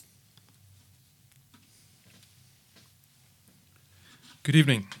Good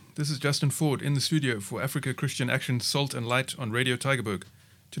evening. This is Justin Ford in the studio for Africa Christian Action Salt and Light on Radio Tygerberg.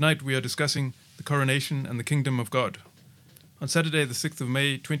 Tonight we are discussing the Coronation and the Kingdom of God. On Saturday, the 6th of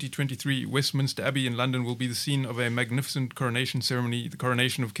May 2023, Westminster Abbey in London will be the scene of a magnificent coronation ceremony, the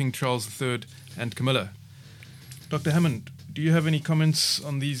coronation of King Charles III and Camilla. Dr. Hammond, do you have any comments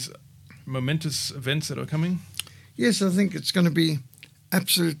on these momentous events that are coming? Yes, I think it's going to be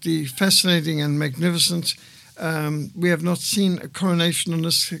absolutely fascinating and magnificent. We have not seen a coronation on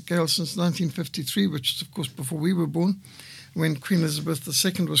this scale since 1953, which is, of course, before we were born, when Queen Elizabeth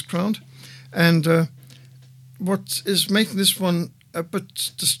II was crowned. And what is making this one a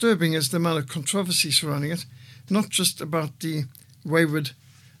bit disturbing is the amount of controversy surrounding it, not just about the wayward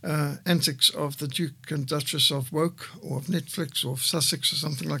antics of the Duke and Duchess of Woke or of Netflix or of Sussex or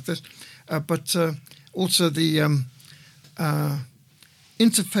something like that, but also the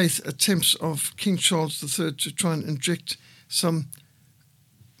interfaith attempts of King Charles III to try and inject some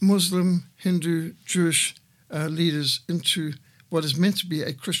Muslim, Hindu, Jewish leaders into what is meant to be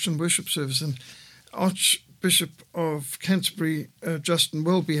a Christian worship service. And Archbishop of Canterbury, Justin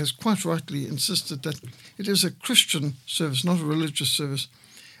Welby, has quite rightly insisted that it is a Christian service, not a religious service.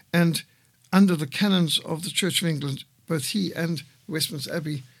 And under the canons of the Church of England, both he and Westminster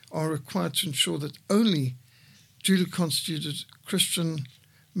Abbey are required to ensure that only duly constituted Christian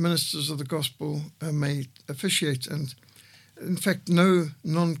ministers of the gospel may officiate. And in fact, no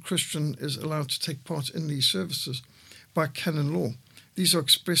non-Christian is allowed to take part in these services by canon law. These are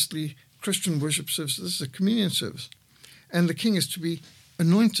expressly Christian worship services. This is a communion service. And the king is to be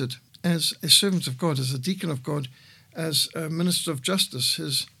anointed as a servant of God, as a deacon of God, as a minister of justice.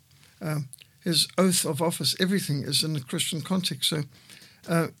 His oath of office, everything is in the Christian context. So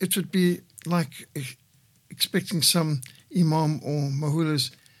it would be like expecting some imam or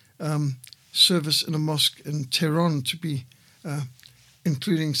mahula's service in a mosque in Tehran to be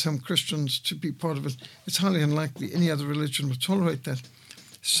including some Christians to be part of it. It's highly unlikely any other religion would tolerate that.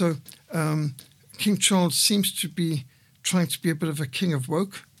 So King Charles seems to be trying to be a bit of a king of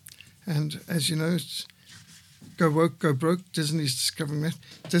woke. And as you know, it's go woke, go broke. Disney's discovering that.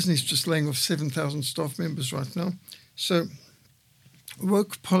 Disney's just laying off 7,000 staff members right now. So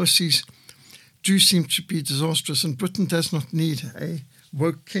woke policies do seem to be disastrous, and Britain does not need a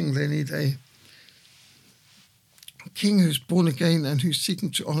woke king. They need a king who's born again and who's seeking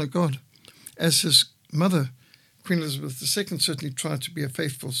to honor God. As his mother, Queen Elizabeth II, certainly tried to be a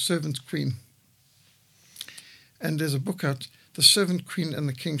faithful servant queen. And there's a book out, The Servant Queen and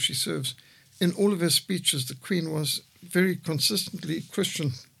the King She Serves. In all of her speeches, the Queen was very consistently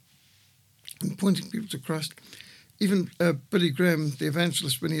Christian in pointing people to Christ. Even Billy Graham, the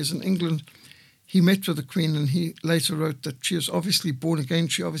evangelist, when he was in England, he met with the Queen, and he later wrote that she was obviously born again.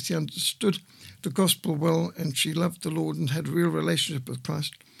 She obviously understood the gospel well, and she loved the Lord and had a real relationship with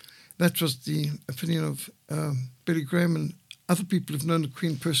Christ. That was the opinion of Billy Graham, and other people who've known the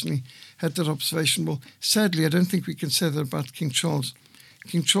Queen personally had that observation. Well, sadly, I don't think we can say that about King Charles.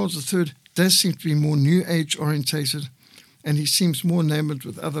 King Charles III does seem to be more New Age orientated, and he seems more enamored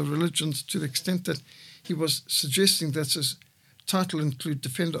with other religions, to the extent that he was suggesting that his title include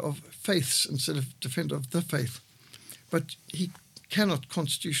Defender of Faiths instead of Defender of the Faith. But he cannot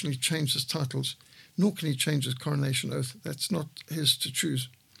constitutionally change his titles, nor can he change his coronation oath. That's not his to choose.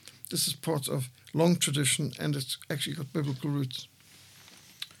 This is part of long tradition, and it's actually got biblical roots.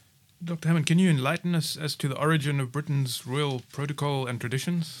 Dr. Hammond, can you enlighten us as to the origin of Britain's royal protocol and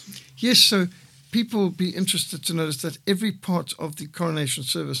traditions? Yes, so people will be interested to notice that every part of the coronation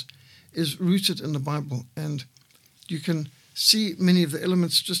service is rooted in the Bible, and you can see many of the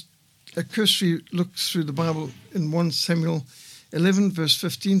elements. Just a cursory look through the Bible in 1 Samuel 11, verse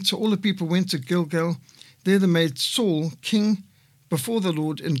 15. So all the people went to Gilgal. There they made Saul king before the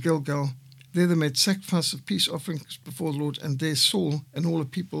Lord in Gilgal. There they made sacrifice of peace offerings before the Lord, and there Saul and all the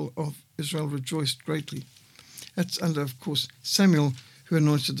people of Israel rejoiced greatly. That's under, of course, Samuel, who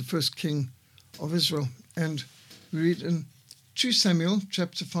anointed the first king of Israel. And we read in 2 Samuel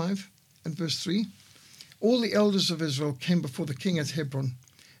chapter 5 and verse 3, all the elders of Israel came before the king at Hebron,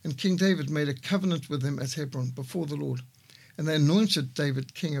 and King David made a covenant with them at Hebron before the Lord, and they anointed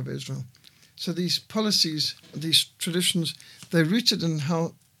David king of Israel. So these policies, these traditions, they're rooted in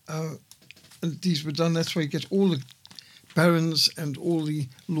how these were done. That's why you get all the barons and all the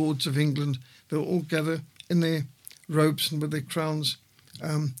lords of England. They'll all gather in their robes and with their crowns,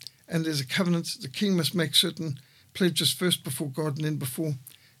 and there's a covenant. The king must make certain pledges first before God and then before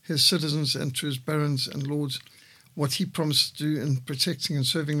his citizens and to his barons and lords, what he promised to do in protecting and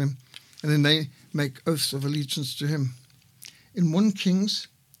serving them, and then they make oaths of allegiance to him. In 1 Kings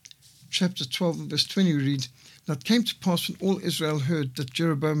chapter 12 and verse 20 we read, Now it came to pass when all Israel heard that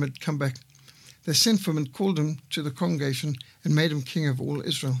Jeroboam had come back, they sent for him and called him to the congregation and made him king of all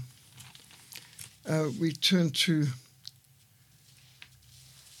Israel. We turn to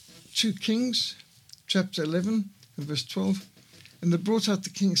 2 Kings, chapter 11 and verse 12. And they brought out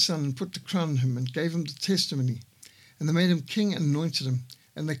the king's son and put the crown on him and gave him the testimony. And they made him king and anointed him.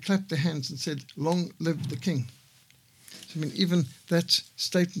 And they clapped their hands and said, "Long live the king." So, even that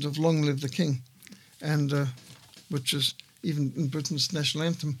statement of "Long live the king," and which is even in Britain's national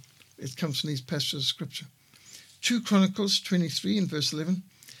anthem, it comes from these passages of scripture. 2 Chronicles 23 and verse 11.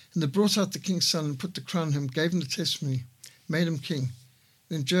 And they brought out the king's son and put the crown on him, gave him the testimony, made him king.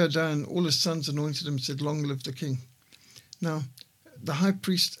 Then Jehoiada and all his sons anointed him and said, "Long live the king." Now, the high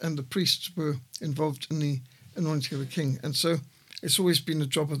priest and the priests were involved in the anointing of the king. And so it's always been the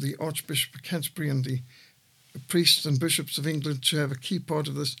job of the Archbishop of Canterbury and the priests and bishops of England to have a key part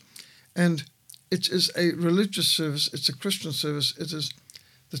of this. And it is a religious service. It's a Christian service. It is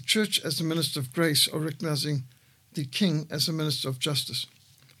the church as the minister of grace or recognizing the king as a minister of justice.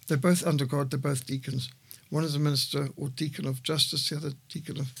 They're both under God. They're both deacons. One is a minister or deacon of justice, the other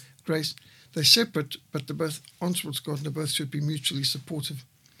deacon of grace. They're separate, but they're both answerable to God, and they both should be mutually supportive.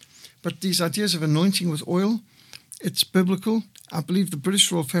 But these ideas of anointing with oil, it's biblical. I believe the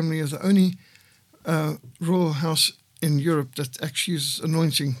British royal family is the only royal house in Europe that actually uses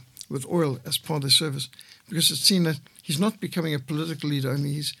anointing with oil as part of their service, because it's seen that he's not becoming a political leader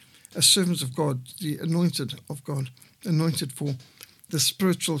only, he's a servant of God, the anointed of God, anointed for the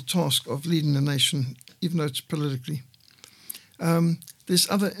spiritual task of leading the nation, even though it's politically. There's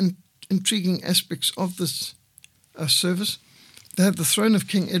other intriguing aspects of this service. They have the throne of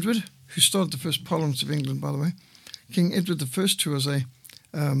King Edward, who started the first parliaments of England, by the way. King Edward I, who was a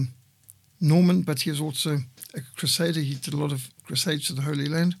Norman, but he was also a crusader. He did a lot of crusades to the Holy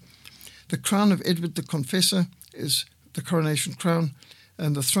Land. The crown of Edward the Confessor is the coronation crown,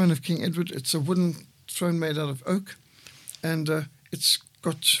 and the throne of King Edward, it's a wooden throne made out of oak, and it's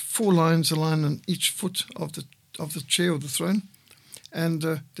got 4 lions, a lion on each foot of the chair or the throne, and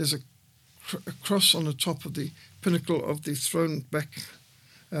there's a cross on the top of the pinnacle of the throne back,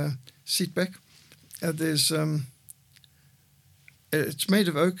 seat back. It's made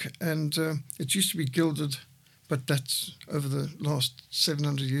of oak, and it used to be gilded, but that's over the last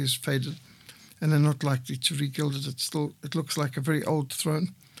 700 years faded, and they're not likely to regild it. It looks like a very old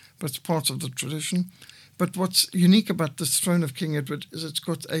throne, but it's part of the tradition. But what's unique about this throne of King Edward is it's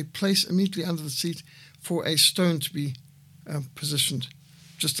got a place immediately under the seat for a stone to be positioned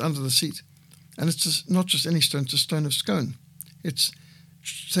just under the seat. And it's not just any stone, it's a stone of scone. It's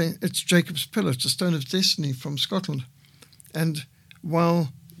Jacob's pillar. It's a stone of destiny from Scotland. And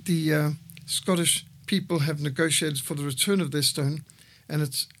while the Scottish people have negotiated for the return of their stone, and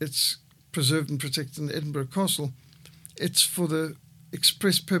it's preserved and protected in the Edinburgh Castle, it's for the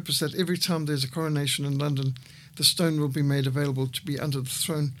express purpose that every time there's a coronation in London, the stone will be made available to be under the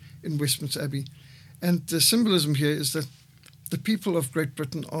throne in Westminster Abbey. And the symbolism here is that the people of Great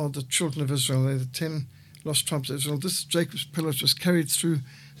Britain are the children of Israel. They're the 10 lost tribes of Israel. This Jacob's pillar was carried through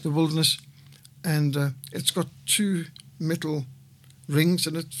the wilderness, and it's got 2 metal rings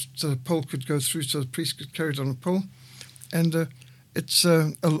in it, so the pole could go through, so the priest could carry it on a pole. And it's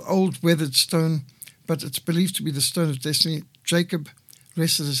an old weathered stone, but it's believed to be the stone of destiny. Jacob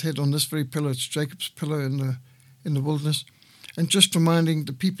rested his head on this very pillar. It's Jacob's pillar in the wilderness, and just reminding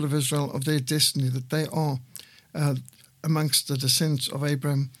the people of Israel of their destiny, that they are amongst the descendants of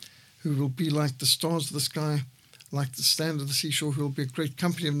Abraham, who will be like the stars of the sky, like the sand of the seashore, who will be a great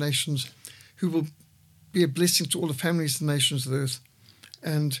company of nations, who will be a blessing to all the families of the nations of the earth,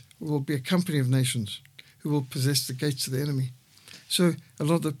 and will be a company of nations who will possess the gates of the enemy. So a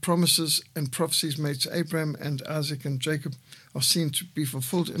lot of the promises and prophecies made to Abraham and Isaac and Jacob are seen to be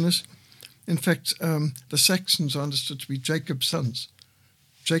fulfilled in this. In fact, the Saxons are understood to be Jacob's sons.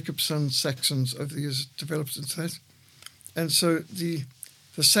 Jacob's sons, Saxons, over the years developed into that. And so the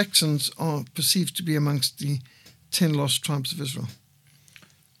Saxons are perceived to be amongst the 10 lost tribes of Israel.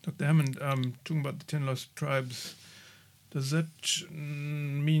 Dr. Hammond, talking about the 10 lost tribes, does that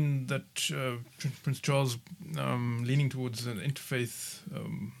mean that Prince Charles leaning towards an interfaith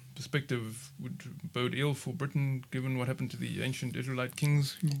perspective would bode ill for Britain, given what happened to the ancient Israelite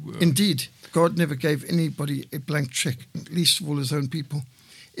kings? Indeed. God never gave anybody a blank check, least of all his own people.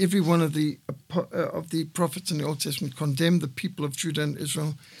 Every one of the prophets in the Old Testament condemned the people of Judah and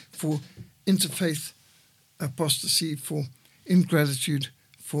Israel for interfaith apostasy, for ingratitude,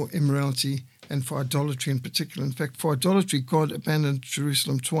 for immorality, and for idolatry in particular. In fact, for idolatry, God abandoned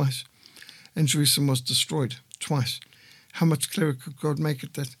Jerusalem twice, and Jerusalem was destroyed twice. How much clearer could God make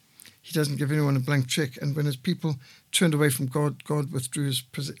it that he doesn't give anyone a blank check. And when his people turned away from God, God withdrew his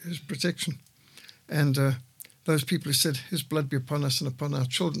protection. And those people who said, his blood be upon us and upon our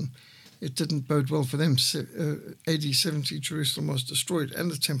children, it didn't bode well for them. AD 70, Jerusalem was destroyed and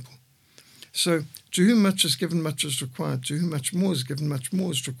the temple. So to whom much is given, much is required. To whom much more is given, much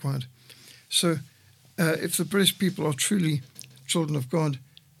more is required. So if the British people are truly children of God,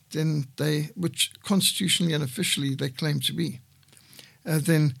 then which constitutionally and officially they claim to be,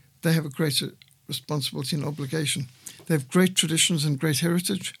 then they have a greater responsibility and obligation. They have great traditions and great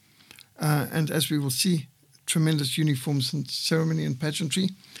heritage, and as we will see, tremendous uniforms and ceremony and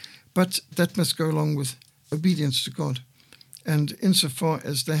pageantry, but that must go along with obedience to God. And insofar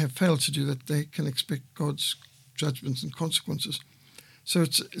as they have failed to do that, they can expect God's judgments and consequences. So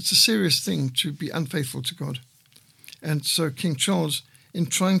it's a serious thing to be unfaithful to God. And so King Charles, in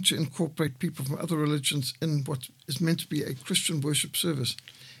trying to incorporate people from other religions in what is meant to be a Christian worship service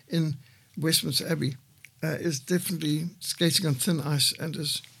in Westminster Abbey, is definitely skating on thin ice and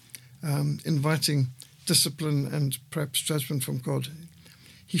is inviting discipline and perhaps judgment from God.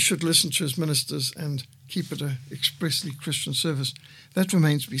 He should listen to his ministers and keep it an expressly Christian service. That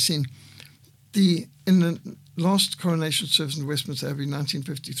remains to be seen. In the last coronation service in Westminster Abbey,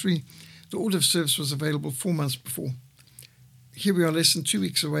 1953, the order of service was available 4 months before. Here we are less than 2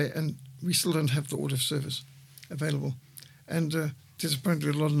 weeks away, and we still don't have the order of service available. And there's apparently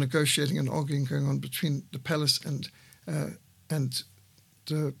a lot of negotiating and arguing going on between the palace and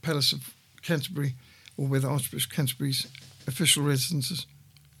the Palace of Canterbury, or where the Archbishop of Canterbury's official residence is.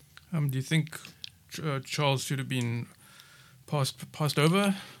 Do you think Charles should have been passed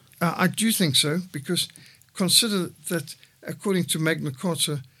over? I do think so, because consider that according to Magna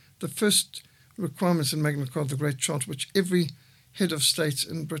Carta, the first requirements in Magna Carta, the Great Charter, which every head of state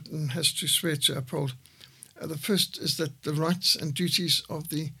in Britain has to swear to uphold, the first is that the rights and duties of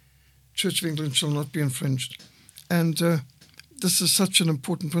the Church of England shall not be infringed. And this is such an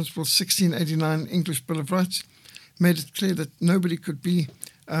important principle. 1689 English Bill of Rights made it clear that nobody could be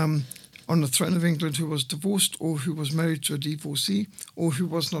on the throne of England who was divorced or who was married to a divorcee or who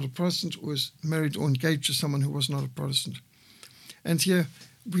was not a Protestant or was married or engaged to someone who was not a Protestant. And here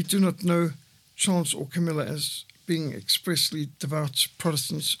we do not know Charles or Camilla as being expressly devout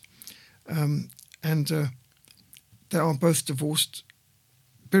Protestants, and they are both divorced.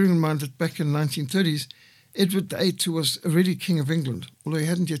 Bearing in mind that back in the 1930s, Edward VIII, who was already King of England, although he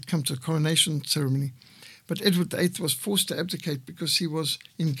hadn't yet come to the coronation ceremony, but Edward VIII was forced to abdicate because he was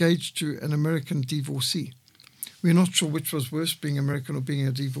engaged to an American divorcee. We're not sure which was worse, being American or being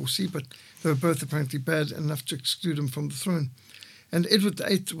a divorcee, but they were both apparently bad enough to exclude him from the throne. And Edward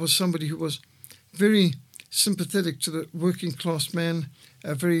VIII was somebody who was very sympathetic to the working class man,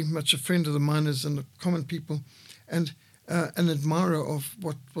 very much a friend of the miners and the common people, and an admirer of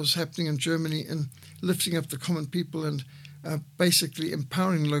what was happening in Germany in lifting up the common people and basically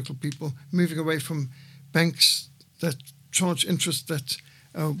empowering local people, moving away from banks that charge interest that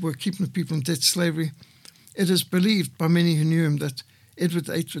were keeping people in debt slavery. It is believed by many who knew him that Edward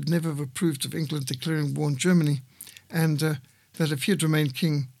VIII would never have approved of England declaring war on Germany, and that if he had remained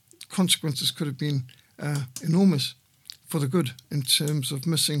king, consequences could have been enormous for the good in terms of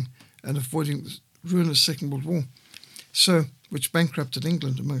missing and avoiding the ruinous Second World War, so which bankrupted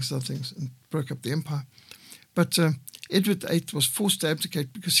England, amongst other things, and broke up the empire. But Edward VIII was forced to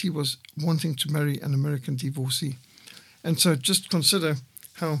abdicate because he was wanting to marry an American divorcee. And so just consider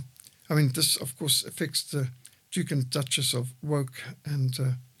how, this of course affects the Duke and Duchess of Woke and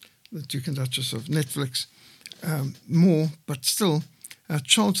the Duke and Duchess of Netflix more, but still,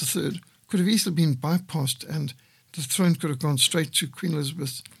 Charles III could have easily been bypassed and the throne could have gone straight to Queen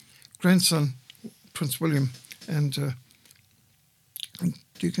Elizabeth's grandson, Prince William, and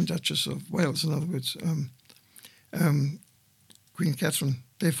Duke and Duchess of Wales, in other words, Queen Catherine.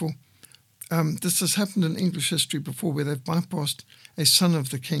 Therefore, this has happened in English history before, where they've bypassed a son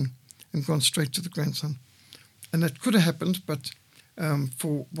of the king and gone straight to the grandson. And that could have happened, but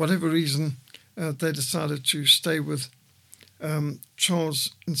for whatever reason, they decided to stay with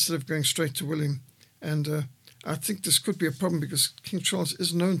Charles instead of going straight to William. And I think this could be a problem because King Charles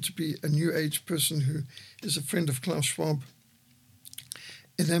is known to be a New Age person who is a friend of Klaus Schwab,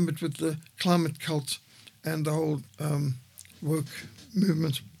 enamored with the climate cult and the whole woke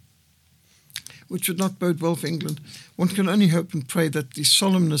movement, which would not bode well for England. One can only hope and pray that the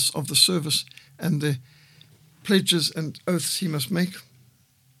solemnness of the service and the pledges and oaths he must make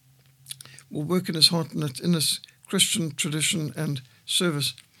will work in his heart and that in his Christian tradition and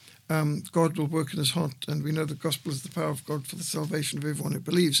service God will work in his heart, and we know the gospel is the power of God for the salvation of everyone who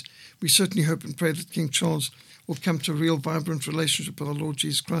believes. We certainly hope and pray that King Charles will come to a real vibrant relationship with our Lord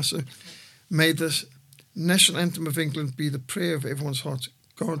Jesus Christ. So may this national anthem of England be the prayer of everyone's heart.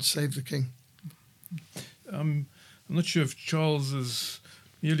 God save the King. I'm not sure if Charles is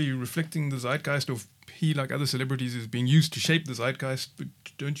merely reflecting the zeitgeist, or if he, like other celebrities, is being used to shape the zeitgeist, but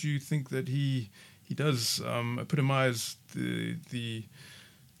don't you think that he does epitomize the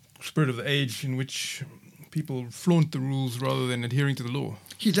spirit of the age in which people flaunt the rules rather than adhering to the law?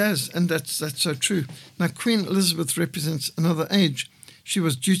 He does, and that's so true. Now, Queen Elizabeth represents another age. She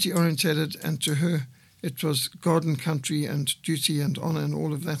was duty-orientated, and to her it was God and country and duty and honour and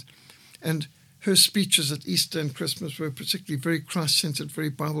all of that. And her speeches at Easter and Christmas were particularly very Christ-centred, very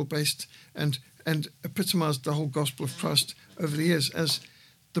Bible-based, and epitomised the whole gospel of Christ over the years, as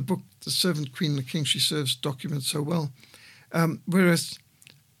the book, The Servant Queen, the King She Serves, documents so well. Whereas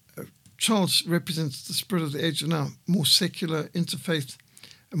Charles represents the spirit of the age now, more secular, interfaith,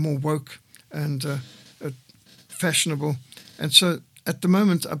 more woke and fashionable. And so at the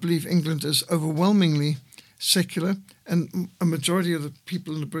moment, I believe England is overwhelmingly secular, and a majority of the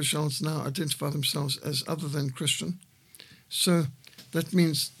people in the British Isles now identify themselves as other than Christian. So that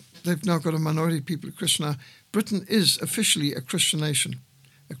means they've now got a minority of people who are Christian now. Britain is officially a Christian nation,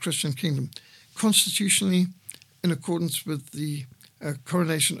 a Christian kingdom. Constitutionally, in accordance with the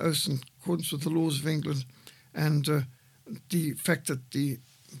Coronation Oath, in accordance with the laws of England, and the fact that the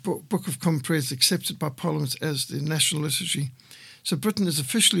Book of Common Prayer is accepted by Parliament as the national liturgy. So Britain is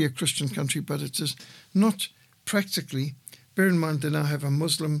officially a Christian country, but it is not practically. Bear in mind they now have a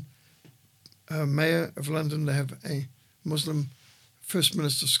Muslim mayor of London, they have a Muslim First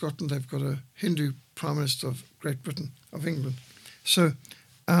Minister of Scotland, they've got a Hindu Prime Minister of Great Britain, of England. So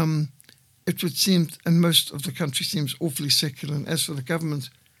it would seem, and most of the country seems awfully secular. And as for the government,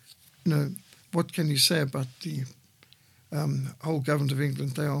 what can you say about the whole government of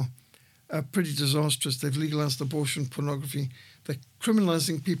England? They are pretty disastrous. They've legalised abortion, pornography. They're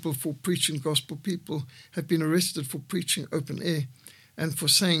criminalising people for preaching gospel. People have been arrested for preaching open air and for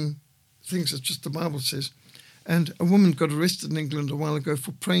saying things that just the Bible says. And a woman got arrested in England a while ago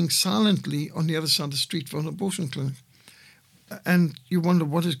for praying silently on the other side of the street for an abortion clinic. And you wonder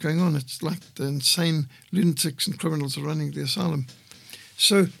what is going on. It's like the insane lunatics and criminals are running the asylum.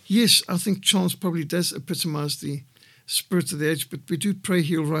 So, yes, I think Charles probably does epitomise the spirit of the age, but we do pray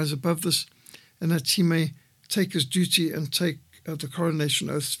he'll rise above this and that he may take his duty and take the coronation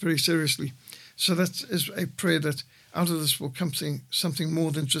oaths very seriously. So that is a prayer that out of this will come something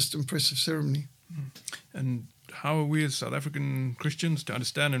more than just impressive ceremony. And how are we as South African Christians to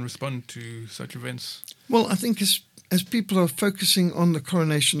understand and respond to such events? Well, I think as people are focusing on the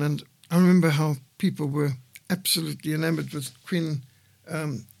coronation, and I remember how people were absolutely enamoured with Queen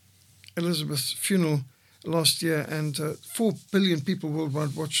Elizabeth's funeral last year, and 4 billion people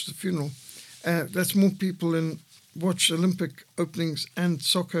worldwide watched the funeral. That's more people than watch Olympic openings and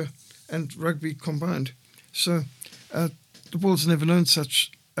soccer and rugby combined. So the world's never known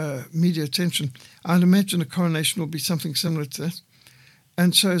such media attention. I'd imagine a coronation will be something similar to that.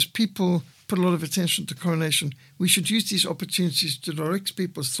 And so as people put a lot of attention to coronation, we should use these opportunities to direct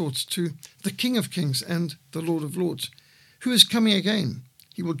people's thoughts to the King of Kings and the Lord of Lords, who is coming again.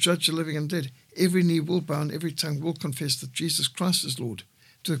 He will judge the living and dead. Every knee will bow and every tongue will confess that Jesus Christ is Lord,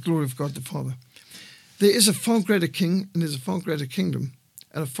 to the glory of God the Father. There is a far greater king and there's a far greater kingdom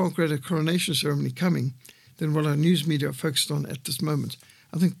and a far greater coronation ceremony coming than what our news media are focused on at this moment.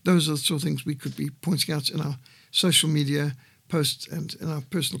 I think those are the sort of things we could be pointing out in our social media posts and in our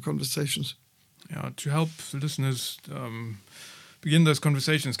personal conversations. Yeah, to help the listeners begin those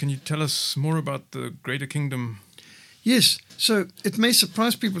conversations, can you tell us more about the greater kingdom? Yes, so it may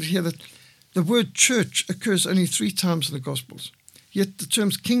surprise people to hear that the word church occurs only 3 times in the Gospels, yet the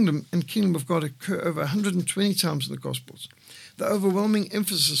terms kingdom and kingdom of God occur over 120 times in the Gospels. The overwhelming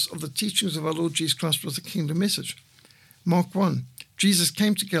emphasis of the teachings of our Lord Jesus Christ was the kingdom message. Mark 1, Jesus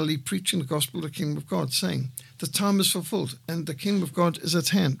came to Galilee preaching the gospel of the kingdom of God, saying, "The time is fulfilled and the kingdom of God is at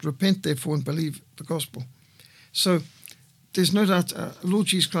hand. Repent therefore and believe the gospel." So there's no doubt Lord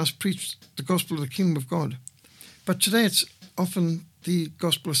Jesus Christ preached the gospel of the kingdom of God. But today it's often the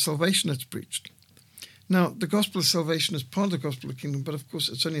gospel of salvation that's preached. Now, the gospel of salvation is part of the gospel of the kingdom, but of course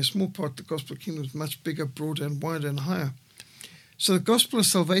it's only a small part. The gospel of the kingdom is much bigger, broader, and wider and higher. So the gospel of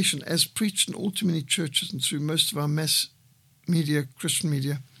salvation, as preached in all too many churches and through most of our mass media, Christian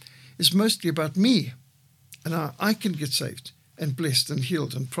media, is mostly about me and how I can get saved and blessed and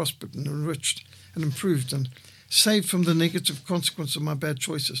healed and prospered and enriched and improved and saved from the negative consequence of my bad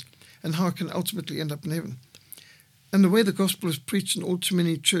choices and how I can ultimately end up in heaven. And the way the gospel is preached in all too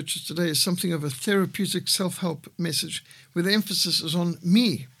many churches today is something of a therapeutic self-help message where the emphasis is on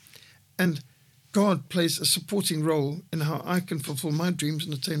me. And God plays a supporting role in how I can fulfill my dreams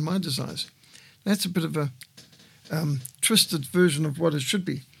and attain my desires. That's a bit of a twisted version of what it should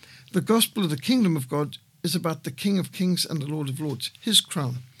be. The gospel of the kingdom of God is about the King of Kings and the Lord of Lords, his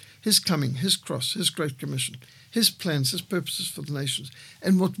crown, his coming, his cross, his great commission, his plans, his purposes for the nations,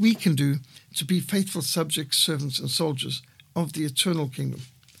 and what we can do to be faithful subjects, servants, and soldiers of the eternal kingdom.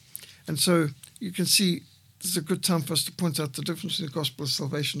 And so you can see this is a good time for us to point out the difference in the gospel of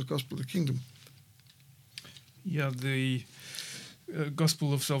salvation and the gospel of the kingdom. Yeah, the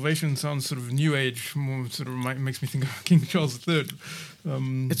gospel of salvation sounds sort of new age, more sort of makes me think of King Charles III.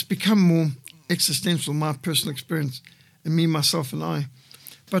 It's become more existential, my personal experience, and me, myself, and I.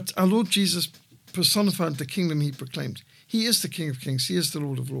 But our Lord Jesus personified the kingdom he proclaimed. He is the King of Kings. He is the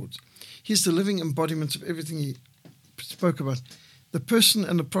Lord of Lords. He is the living embodiment of everything he spoke about. The person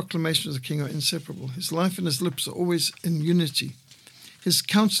and the proclamation of the King are inseparable. His life and his lips are always in unity. His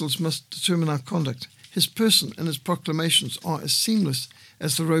counsels must determine our conduct. His person and his proclamations are as seamless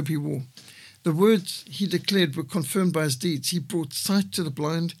as the robe he wore. The words he declared were confirmed by his deeds. He brought sight to the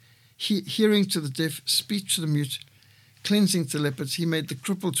blind, hearing to the deaf, speech to the mute, cleansing to lepers. He made the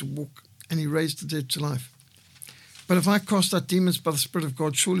crippled to walk, and he raised the dead to life. But if I cast out demons by the Spirit of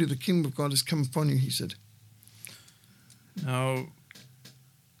God, surely the kingdom of God has come upon you, he said. Now,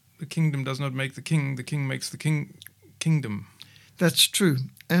 the kingdom does not make the king makes the kingdom. That's true.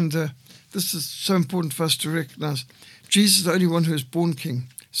 And this is so important for us to recognize. Jesus is the only one who is born king.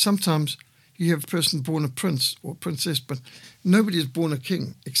 Sometimes you have a person born a prince or princess, but nobody is born a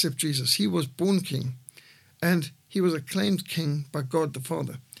king except Jesus. He was born king, and he was acclaimed king by God the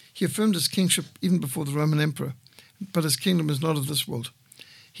Father. He affirmed his kingship even before the Roman emperor, but his kingdom is not of this world.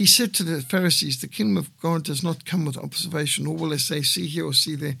 He said to the Pharisees, the kingdom of God does not come with observation, nor will they say, see here or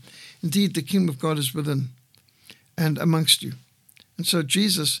see there. Indeed, the kingdom of God is within and amongst you. And so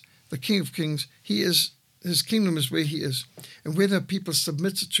Jesus, the King of Kings, his kingdom is where he is. And whether people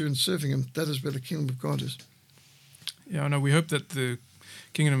submitted to and serving him, that is where the kingdom of God is. Yeah, no, we hope that the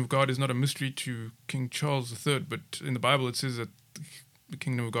kingdom of God is not a mystery to King Charles III, but in the Bible it says that the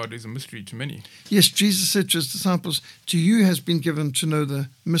kingdom of God is a mystery to many. Yes, Jesus said to his disciples, to you has been given to know the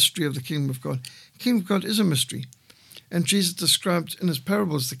mystery of the kingdom of God. The kingdom of God is a mystery. And Jesus described in his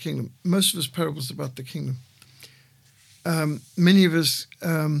parables the kingdom. Most of his parables about the kingdom. Many of his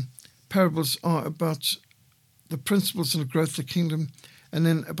parables are about the principles and the growth of the kingdom, and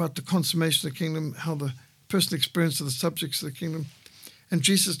then about the consummation of the kingdom, how the person experienced the subjects of the kingdom. And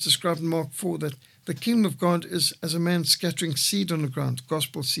Jesus described in Mark 4 that the kingdom of God is as a man scattering seed on the ground,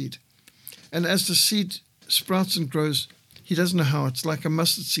 gospel seed. And as the seed sprouts and grows, he doesn't know how. It's like a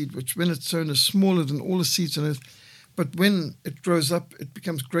mustard seed, which when it's sown is smaller than all the seeds on earth. But when it grows up, it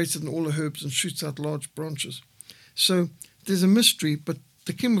becomes greater than all the herbs and shoots out large branches. So there's a mystery, but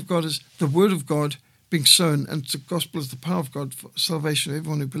the kingdom of God is the word of God being sown, and the gospel is the power of God for salvation of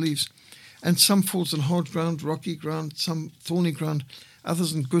everyone who believes. And some falls on hard ground, rocky ground, some thorny ground,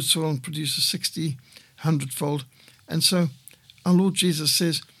 others in good soil and produces 60, 100-fold. And so our Lord Jesus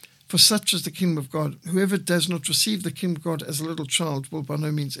says, for such is the kingdom of God. Whoever does not receive the kingdom of God as a little child will by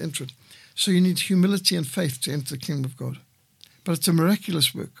no means enter it. So you need humility and faith to enter the kingdom of God. But it's a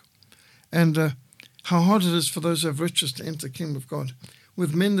miraculous work. And how hard it is for those who have riches to enter the kingdom of God.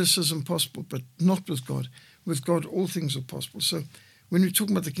 With men this is impossible, but not with God. With God all things are possible. So when we're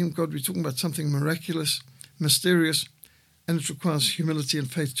talking about the kingdom of God, we're talking about something miraculous, mysterious, and it requires humility and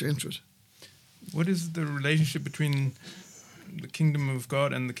faith to enter it. What is the relationship between the kingdom of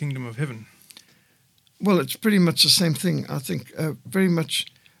God and the kingdom of heaven? Well, it's pretty much the same thing, I think. Very much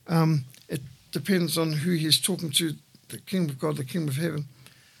it depends on who he's talking to, the kingdom of God, the kingdom of heaven.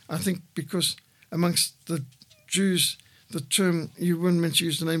 I think because amongst the Jews, the term, you weren't meant to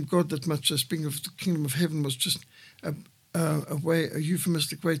use the name God that much. Speaking of the kingdom of heaven was just a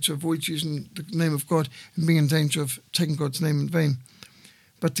euphemistic way to avoid using the name of God and being in danger of taking God's name in vain.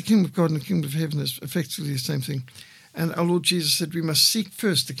 But the kingdom of God and the kingdom of heaven is effectively the same thing. And our Lord Jesus said we must seek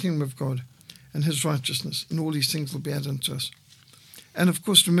first the kingdom of God and his righteousness, and all these things will be added unto us. And of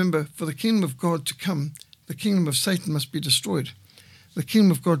course, remember, for the kingdom of God to come, the kingdom of Satan must be destroyed. The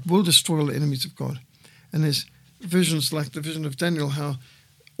kingdom of God will destroy all the enemies of God. And there's visions like the vision of Daniel, how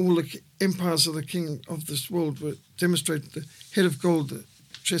all the empires of the king of this world were demonstrated: the head of gold, the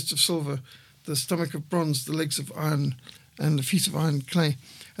chest of silver, the stomach of bronze, the legs of iron, and the feet of iron clay.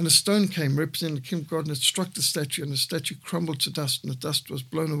 And a stone came representing the kingdom of God, and it struck the statue, and the statue crumbled to dust, and the dust was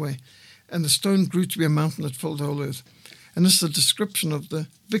blown away. And the stone grew to be a mountain that filled the whole earth. And this is a description of the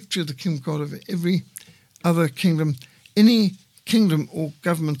victory of the kingdom of God over every other kingdom. Any kingdom or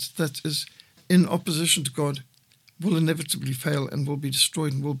government that is in opposition to God will inevitably fail and will be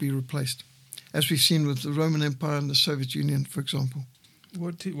destroyed and will be replaced, as we've seen with the Roman Empire and the Soviet Union, for example.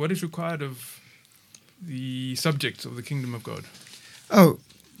 What is required of the subjects of the kingdom of God? The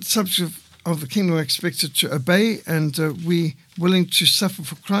subjects of the kingdom are expected to obey, and we willing to suffer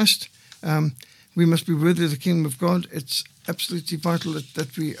for Christ. We must be worthy of the kingdom of God. It's absolutely vital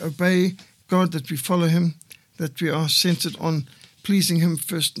that we obey God, that we follow him, that we are centered on pleasing him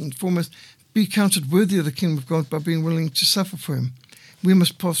first and foremost. Be counted worthy of the kingdom of God by being willing to suffer for him. We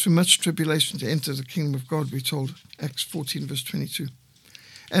must pass through much tribulation to enter the kingdom of God, we're told, Acts 14, verse 22.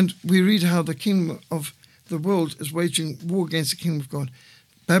 And we read how the kingdom of the world is waging war against the kingdom of God.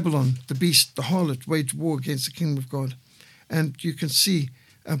 Babylon, the beast, the harlot, waged war against the kingdom of God. And you can see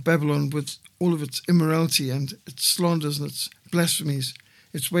Babylon with all of its immorality and its slanders and its blasphemies.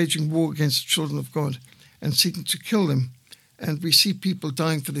 It's waging war against the children of God and seeking to kill them. And we see people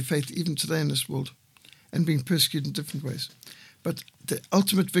dying for their faith even today in this world and being persecuted in different ways. But the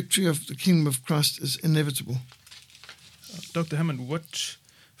ultimate victory of the kingdom of Christ is inevitable. Dr. Hammond,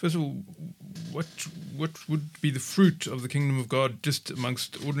 first of all, what would be the fruit of the kingdom of God just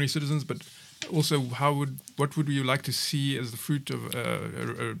amongst ordinary citizens, but also what would you like to see as the fruit of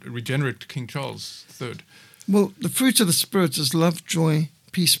a regenerate King Charles III? Well, the fruit of the Spirit is love, joy,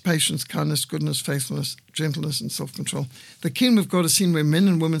 peace, patience, kindness, goodness, faithfulness, gentleness, and self-control. The kingdom of God is seen where men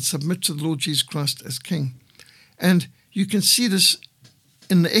and women submit to the Lord Jesus Christ as King. And you can see this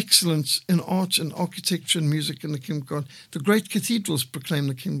in the excellence in art and architecture and music in the kingdom of God. The great cathedrals proclaim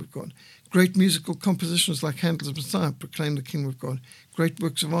the kingdom of God. Great musical compositions like Handel's Messiah proclaim the kingdom of God. Great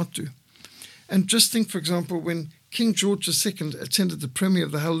works of art do. And just think, for example, when King George II attended the premiere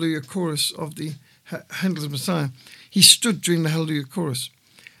of the Hallelujah Chorus of the Handel's Messiah, he stood during the Hallelujah Chorus.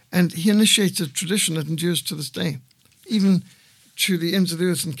 And he initiated a tradition that endures to this day. Even to the ends of the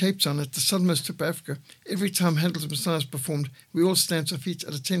earth in Cape Town, at the southernmost tip of Africa, every time Handel's Messiah is performed, we all stand to our feet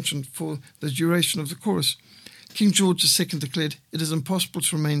at attention for the duration of the chorus. King George II declared, "It is impossible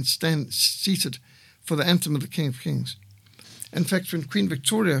to remain seated for the anthem of the King of Kings." In fact, when Queen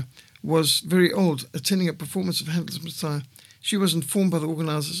Victoria was very old, attending a performance of Handel's Messiah, she was informed by the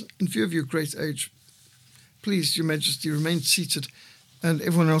organizers, "In view of your great age, please, Your Majesty, remain seated, and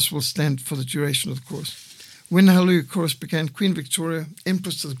everyone else will stand for the duration of the chorus." When the Hallelujah Chorus began, Queen Victoria,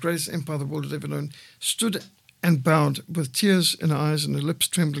 Empress of the greatest empire the world had ever known, stood and bowed with tears in her eyes and her lips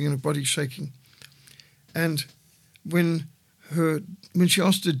trembling and her body shaking. And when she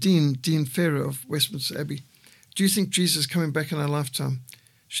asked her Dean Farrer of Westminster Abbey, "Do you think Jesus is coming back in our lifetime?"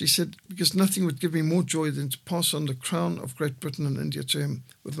 she said, "Because nothing would give me more joy than to pass on the crown of Great Britain and India to him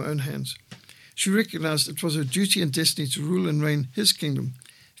with my own hands." She recognized it was her duty and destiny to rule and reign his kingdom,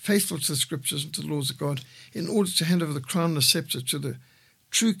 faithful to the scriptures and to the laws of God, in order to hand over the crown and the scepter to the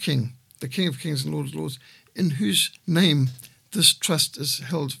true King, the King of Kings and Lord of Lords, in whose name this trust is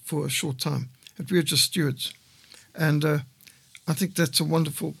held for a short time. And we are just stewards. And I think that's a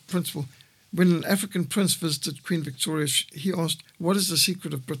wonderful principle. When an African prince visited Queen Victoria, he asked, "What is the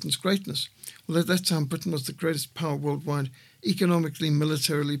secret of Britain's greatness?" Well, at that time, Britain was the greatest power worldwide, economically,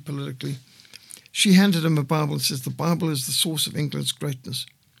 militarily, politically. She handed him a Bible and says, "The Bible is the source of England's greatness."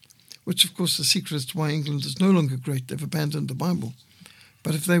 Which, of course, the secret as to why England is no longer great. They've abandoned the Bible.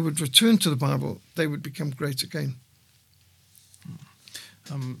 But if they would return to the Bible, they would become great again.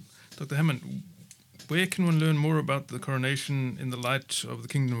 Dr. Hammond, where can one learn more about the coronation in the light of the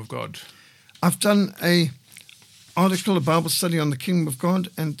kingdom of God? I've done an article, a Bible study on the kingdom of God,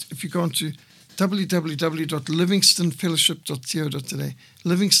 and if you go on to www.livingstonfellowship.co.za,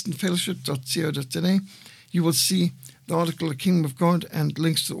 livingstonfellowship.co.za, you will see the article, The Kingdom of God, and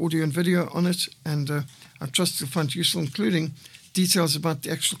links to audio and video on it. And I trust you'll find useful, including details about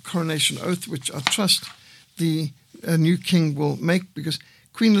the actual coronation oath, which I trust the new king will make, because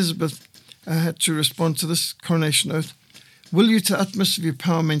Queen Elizabeth had to respond to this coronation oath. "Will you to the utmost of your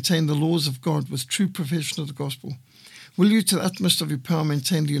power maintain the laws of God with true profession of the gospel? Will you to the utmost of your power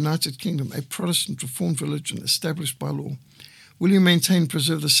maintain the United Kingdom, a Protestant reformed religion established by law? Will you maintain and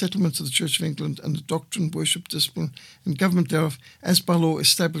preserve the settlements of the Church of England and the doctrine, worship, discipline, and government thereof, as by law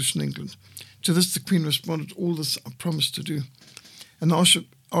established in England?" To this the Queen responded, "All this I promise to do." And the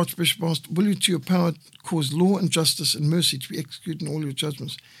Archbishop asked, "Will you to your power cause law and justice and mercy to be executed in all your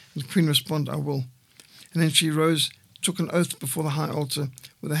judgments?" And the Queen responded, "I will." And then she rose, took an oath before the high altar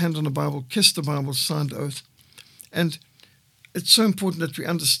with a hand on the Bible, kissed the Bible, signed the oath. And it's so important that we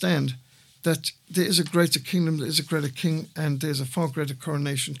understand that there is a greater kingdom, there is a greater king, and there's a far greater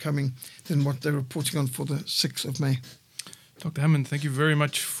coronation coming than what they're reporting on for the 6th of May. Dr. Hammond, thank you very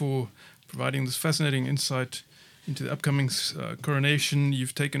much for providing this fascinating insight into the upcoming coronation.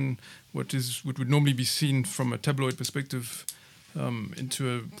 You've taken what would normally be seen from a tabloid perspective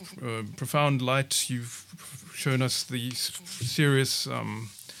into a profound light. You've shown us the seriousness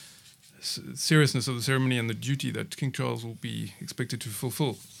of the ceremony and the duty that King Charles will be expected to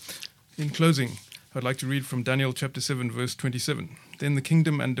fulfill. In closing, I'd like to read from Daniel chapter 7, verse 27. Then the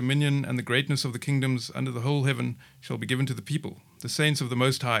kingdom and dominion and the greatness of the kingdoms under the whole heaven shall be given to the people, the saints of the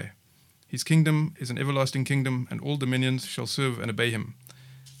Most High. His kingdom is an everlasting kingdom, and all dominions shall serve and obey him.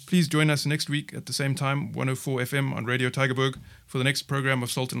 Please join us next week at the same time, 104 FM on Radio Tygerberg, for the next program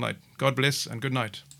of Salt and Light. God bless and good night.